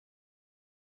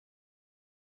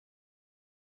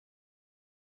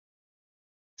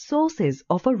sources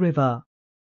of a river.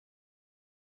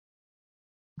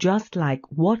 Just like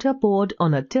water poured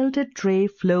on a tilted tray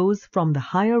flows from the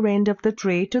higher end of the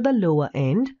tray to the lower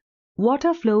end,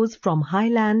 water flows from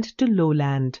highland to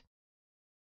lowland.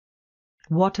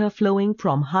 Water flowing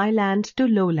from highland to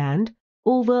lowland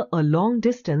over a long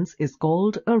distance is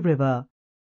called a river.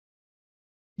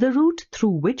 The route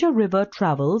through which a river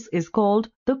travels is called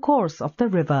the course of the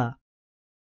river.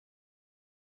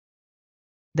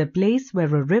 The place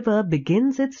where a river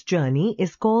begins its journey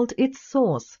is called its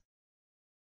source.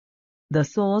 The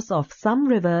source of some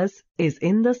rivers is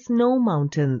in the snow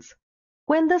mountains.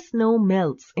 When the snow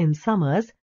melts in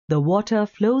summers, the water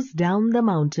flows down the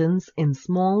mountains in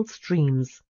small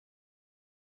streams.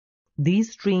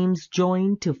 These streams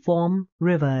join to form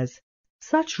rivers.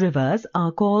 Such rivers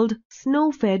are called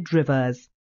snow-fed rivers.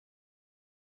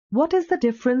 What is the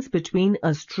difference between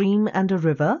a stream and a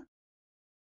river?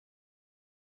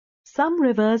 Some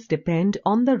rivers depend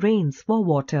on the rains for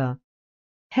water.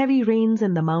 Heavy rains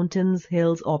in the mountains,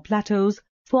 hills or plateaus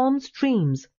form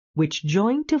streams which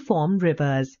join to form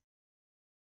rivers.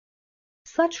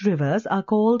 Such rivers are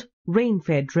called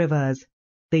rain-fed rivers.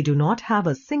 They do not have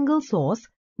a single source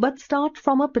but start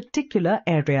from a particular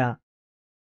area.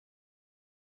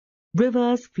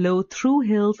 Rivers flow through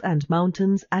hills and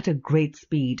mountains at a great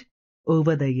speed.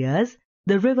 Over the years,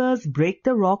 the rivers break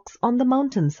the rocks on the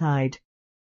mountainside.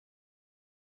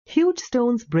 Huge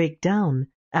stones break down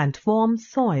and form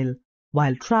soil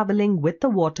while traveling with the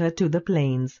water to the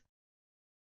plains.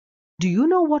 Do you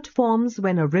know what forms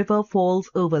when a river falls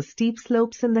over steep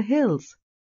slopes in the hills?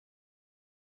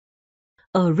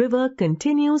 A river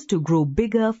continues to grow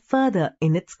bigger further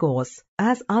in its course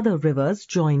as other rivers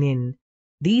join in.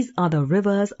 These other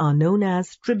rivers are known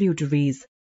as tributaries.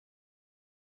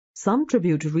 Some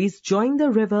tributaries join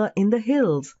the river in the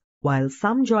hills, while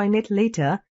some join it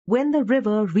later when the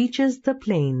river reaches the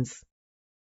plains.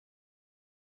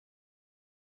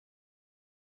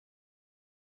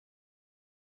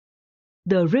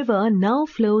 The river now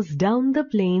flows down the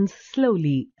plains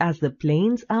slowly as the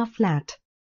plains are flat.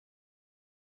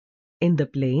 In the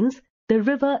plains, the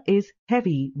river is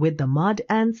heavy with the mud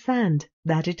and sand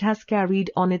that it has carried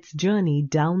on its journey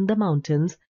down the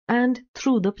mountains and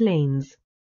through the plains.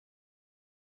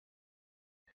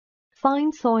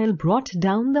 Fine soil brought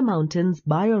down the mountains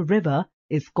by a river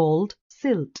is called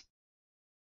silt.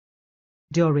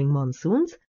 During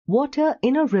monsoons, water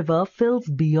in a river fills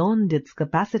beyond its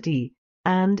capacity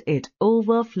and it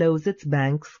overflows its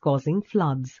banks, causing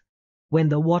floods. When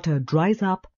the water dries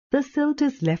up, the silt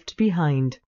is left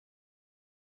behind.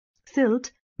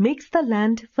 Silt makes the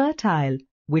land fertile,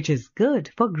 which is good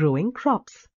for growing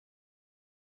crops.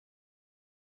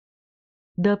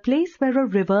 The place where a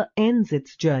river ends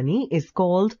its journey is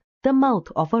called the mouth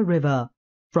of a river.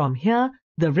 From here,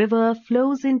 the river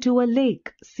flows into a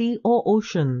lake, sea or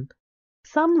ocean.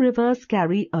 Some rivers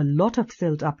carry a lot of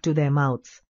silt up to their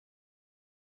mouths.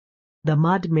 The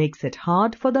mud makes it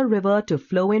hard for the river to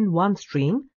flow in one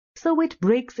stream, so it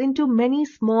breaks into many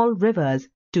small rivers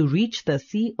to reach the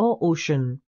sea or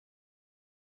ocean.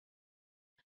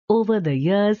 Over the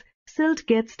years, silt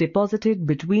gets deposited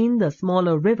between the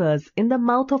smaller rivers in the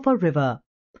mouth of a river.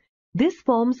 This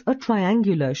forms a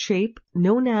triangular shape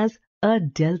known as a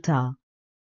delta.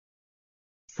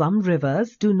 Some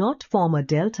rivers do not form a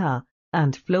delta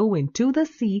and flow into the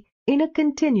sea in a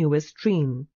continuous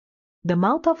stream. The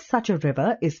mouth of such a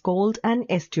river is called an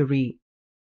estuary.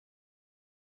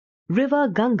 River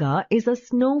Ganga is a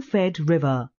snow-fed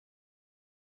river.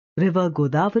 River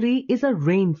Godavari is a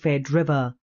rain-fed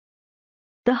river.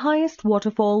 The highest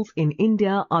waterfalls in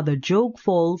India are the Jog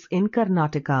Falls in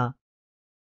Karnataka.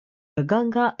 The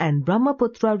Ganga and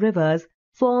Brahmaputra rivers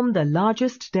form the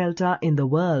largest delta in the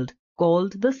world,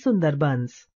 called the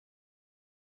Sundarbans.